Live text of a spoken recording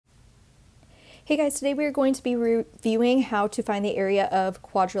Hey guys, today we are going to be reviewing how to find the area of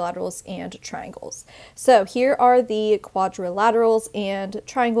quadrilaterals and triangles. So here are the quadrilaterals and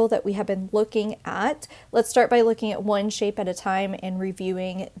triangle that we have been looking at. Let's start by looking at one shape at a time and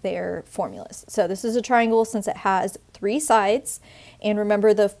reviewing their formulas. So this is a triangle since it has 3 sides, and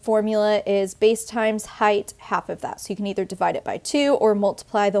remember the formula is base times height, half of that. So you can either divide it by 2 or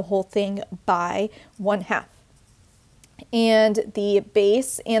multiply the whole thing by 1/2. And the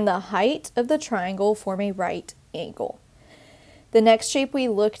base and the height of the triangle form a right angle. The next shape we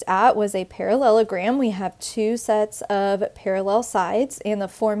looked at was a parallelogram. We have 2 sets of parallel sides, and the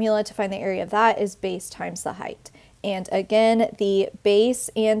formula to find the area of that is base times the height. And again, the base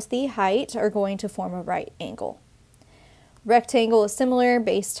and the height are going to form a right angle. Rectangle is similar,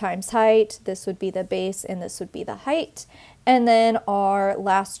 base times height. This would be the base and this would be the height. And then our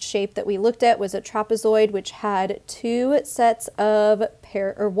last shape that we looked at was a trapezoid, which had 2 sets of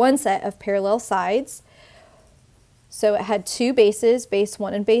one set of parallel sides. So it had 2 bases, base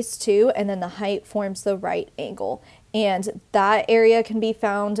 1 and base 2, and then the height forms the right angle. And that area can be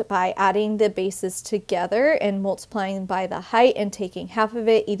found by adding the bases together and multiplying by the height and taking half of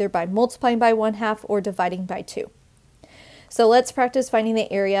it, either by multiplying by 1/2 or dividing by 2. So let's practice finding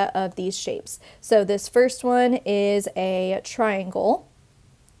the area of these shapes. So this first one is a triangle.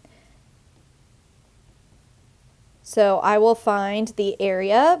 So I will find the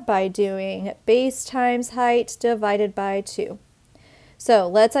area by doing base times height divided by 2. So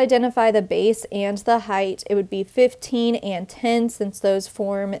let's identify the base and the height. It would be 15 and 10 since those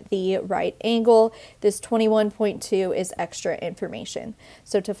form the right angle. This 21.2 is extra information.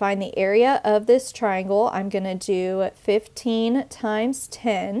 So to find the area of this triangle, I'm going to do 15 times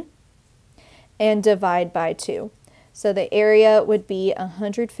 10 and divide by 2. So the area would be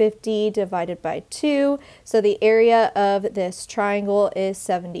 150 divided by 2. So the area of this triangle is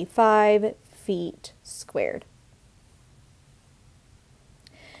 75 feet squared.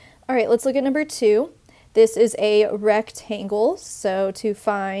 All right, let's look at number 2. This is a rectangle, so to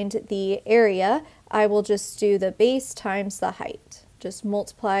find the area, I will just do the base times the height. Just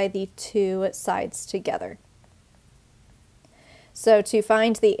multiply the 2 sides together. So to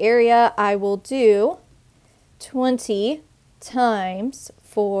find the area, I will do 20 times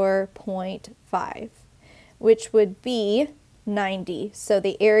 4.5, which would be 90. So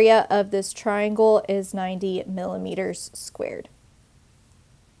the area of this triangle is 90 millimeters squared.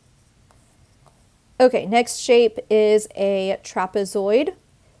 Okay, next shape is a trapezoid.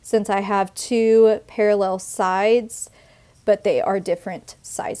 Since I have 2 parallel sides, but they are different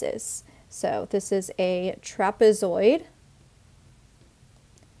sizes. So this is a trapezoid.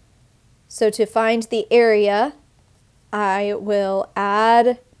 So to find the area, I will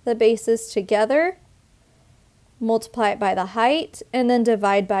add the bases together, multiply it by the height, and then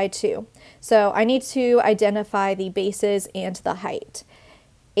divide by 2. So I need to identify the bases and the height.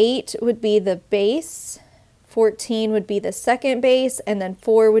 8 would be the base, 14 would be the second base, and then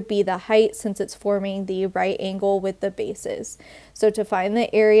 4 would be the height since it's forming the right angle with the bases. So to find the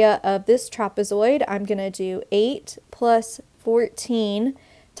area of this trapezoid, I'm going to do 8 plus 14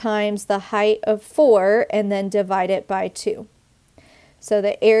 times the height of 4 and then divide it by 2. So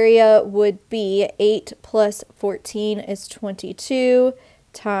the area would be 8 plus 14 is 22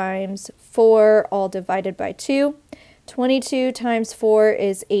 times 4 all divided by 2. 22 times 4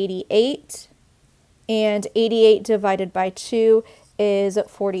 is 88, and 88 divided by 2 is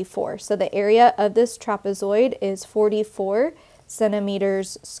 44. So the area of this trapezoid is 44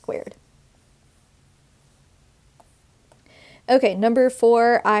 centimeters squared. Okay, number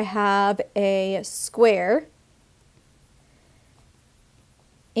 4, I have a square,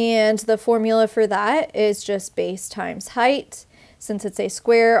 and the formula for that is just base times height. Since it's a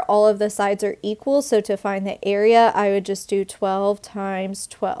square, all of the sides are equal, so to find the area, I would just do 12 times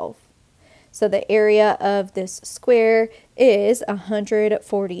 12. So the area of this square is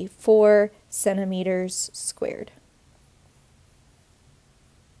 144 centimeters squared.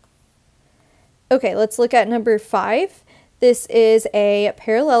 Okay, let's look at number 5. This is a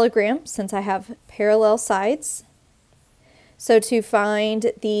parallelogram, since I have parallel sides. So to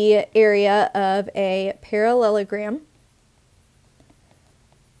find the area of a parallelogram,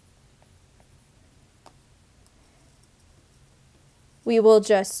 we will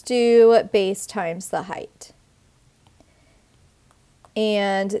just do base times the height.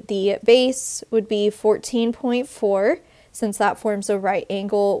 And the base would be 14.4, since that forms a right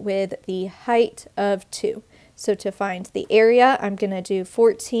angle with the height of 2. So to find the area, I'm going to do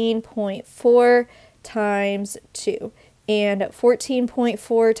 14.4 times 2. And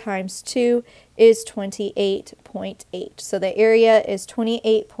 14.4 times 2 is 28.8. So the area is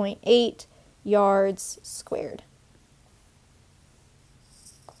 28.8 yards squared.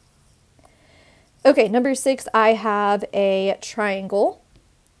 Okay, number 6, I have a triangle.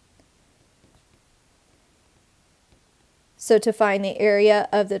 So to find the area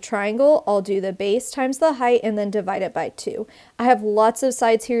of the triangle, I'll do the base times the height and then divide it by 2. I have lots of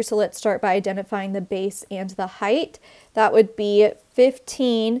sides here, so let's start by identifying the base and the height. That would be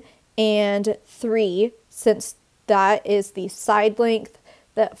 15 and 3, since that is the side length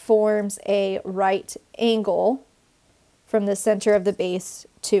that forms a right angle from the center of the base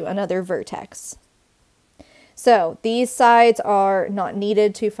to another vertex. So these sides are not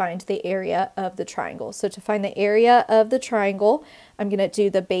needed to find the area of the triangle. So to find the area of the triangle, I'm going to do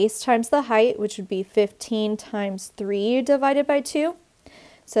the base times the height, which would be 15 times 3 divided by 2.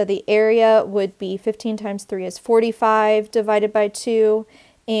 So the area would be 15 times 3 is 45 divided by 2,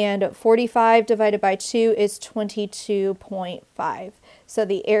 and 45 divided by 2 is 22.5. So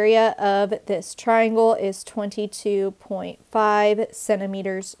the area of this triangle is 22.5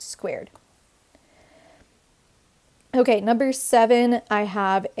 centimeters squared. Okay, number 7, I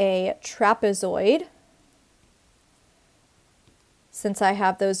have a trapezoid. Since I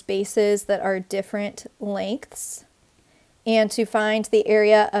have those bases that are different lengths. And to find the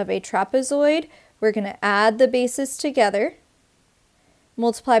area of a trapezoid, we're going to add the bases together,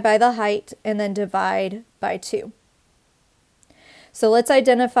 multiply by the height, and then divide by 2. So let's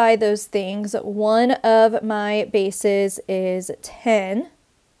identify those things. One of my bases is 10.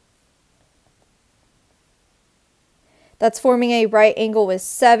 That's forming a right angle with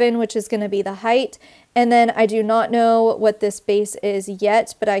 7, which is going to be the height. And then I do not know what this base is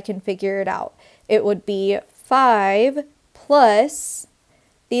yet, but I can figure it out. It would be 5 plus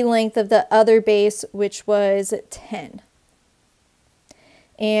the length of the other base, which was 10.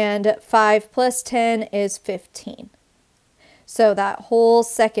 And 5 plus 10 is 15. So that whole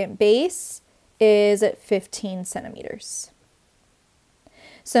second base is 15 centimeters.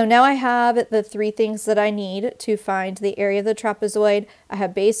 So now I have the 3 things that I need to find the area of the trapezoid. I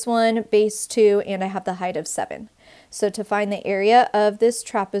have base 1, base 2, and I have the height of 7. So to find the area of this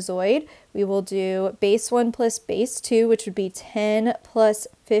trapezoid, we will do base 1 plus base 2, which would be 10 plus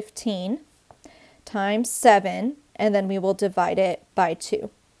 15 times 7, and then we will divide it by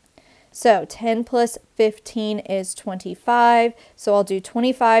 2. So 10 plus 15 is 25, so I'll do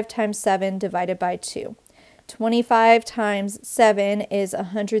 25 times 7 divided by 2. 25 times 7 is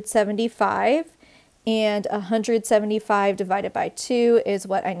 175, and 175 divided by 2 is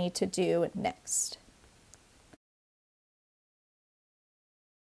what I need to do next.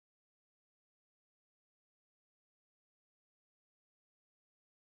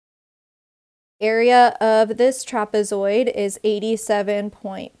 Area of this trapezoid is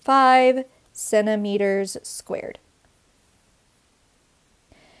 87.5 centimeters squared.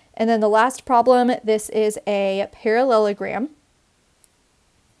 And then the last problem, this is a parallelogram.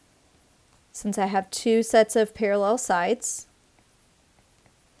 Since I have 2 sets of parallel sides.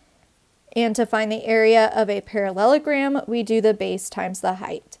 And to find the area of a parallelogram, we do the base times the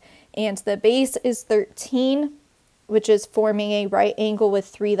height. And the base is 13, which is forming a right angle with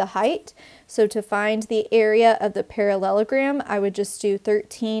 3 the height. So to find the area of the parallelogram, I would just do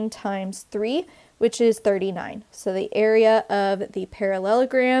 13 times 3, which is 39. So the area of the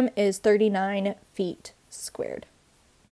parallelogram is 39 feet squared.